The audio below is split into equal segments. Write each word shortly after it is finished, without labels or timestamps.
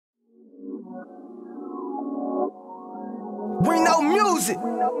music.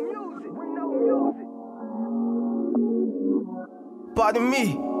 Pardon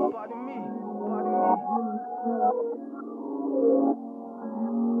me.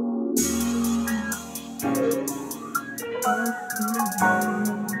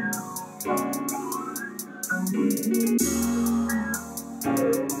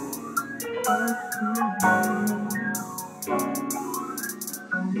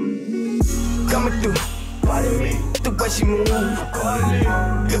 Coming through, pardon me. The way she move, calling me.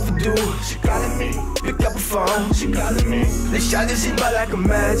 If I do, she calling me. Pick up a phone, she calling me. This shot is she bought like a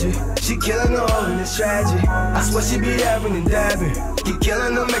magic. She killing her all in this tragic. I swear she be having and dabbing. Keep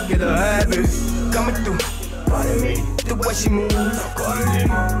killing her, make it a habit. Coming through, pardon me. The way she move, calling me.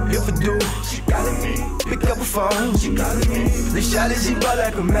 If I do, she calling me. Pick up a phone, she calling me. This shot is she bought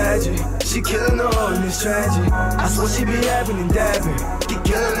like a magic. She killing her all in this tragic. I swear she be having and dabbing. Keep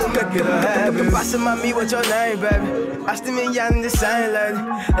killing her, make it a habit. Passa me, what's your name, baby? I still mean y'all in the same lady.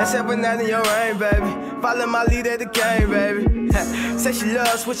 Let's have a night in your rain, baby. Follow my lead at the game, baby. Say she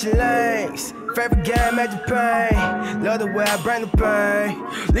loves switching lanes. Favorite game, Magic Pain. Love the way I bring the pain.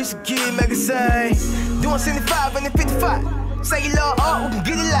 Listen, kid, make it sing. Doing 75 and then 55. Say you love art, we can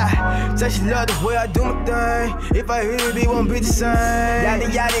get it live. Say she love the way I do my thing. If I hit it, it won't be the same. Yada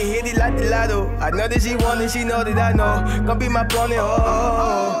yada, hit it like the lotto. I know that she want it, she know that I know. Come be my pony,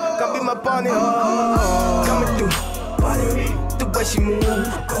 oh. Come be my pony, oh. Coming through, pardon me. The way she move,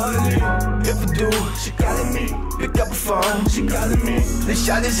 calling me. If I do, she calling me. Pick up a phone, she calling me. This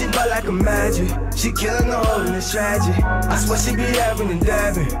shot is she bought like a magic. She killing her all in this tragic. I swear she be having and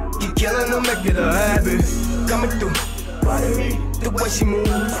dabbing. Keep killing her, make it a habit. Coming through, pardon me. The way she move,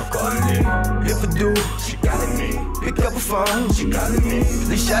 calling me. If I do, she calling me. Pick up a phone, she calling me.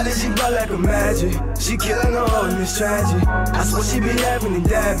 This shot is she bought like a magic. She killing her all in this tragic. I swear she be having and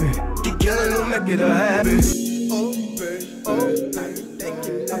dabbing. Keep killing her, make it a habit. Oh, baby, oh, I be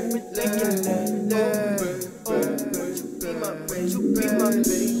thinking, I be thinking that. You be my baby, you be my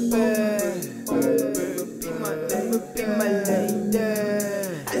lady.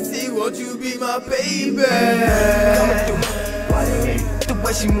 I say, won't you be my baby? Coming through, pardon me. The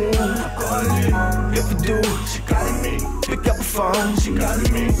way she move, calling me. If I do, she calling me. Pick up a phone, she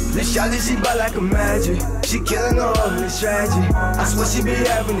calling me. This shot is she bought like a magic. She killing her all in this tragic. I swear she be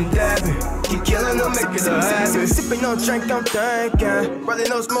having and dabbing. Keep killing her, make it a habit. Sipping on drink, I'm thinking. Rolling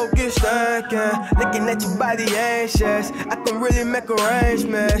no smoke, it's stinking. Looking at your body anxious. I can really make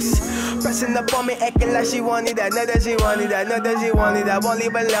arrangements. Pressing up on me, acting like she want it. I know that she want it, I know that she want it. I won't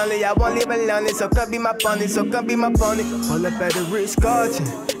leave her lonely, I won't leave her lonely. So come be my pony, so come be my pony. Pull up at the Ritz Carlton.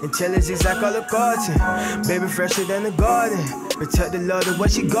 Intelligence like all the carton. Baby fresher than the garden. Protect the love the way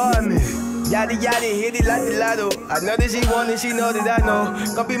she guard me. Yada yada, hit it like the lotto. I know that she want it, she know that I know.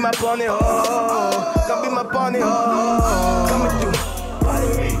 Come be my pony, oh. Come be my pony, oh. Coming through,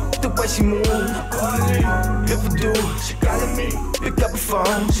 pardon me. The way she move, calling me. If I do, she calling me. Pick up a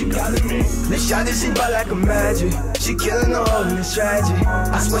phone, she calling me. This shot is she bought like a magic. She killing her all in this tragic.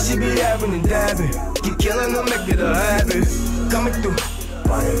 I swear she be having and dabbing. Keep killing her, make it a habit. Coming through,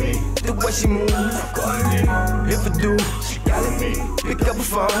 pardon me. The way she move, calling me. If I do, she calling me. Pick up a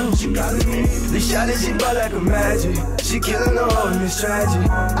phone, she calling me. This shot is she bought like a magic. She killing her all in this tragic.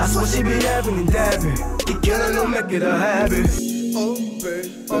 I swear she be having and dabbing. Keep killing her, make it a habit. Oh,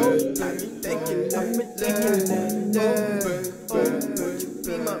 baby, oh, I be thinking, I be thinking that. Oh, baby, you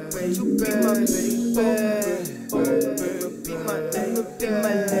be my baby, you be my baby. Oh, baby, be my lady, be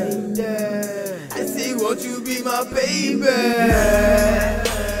my lady. I say, won't you be my baby?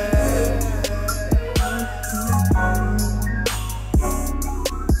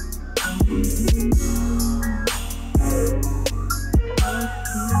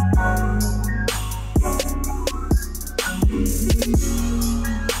 Thank you.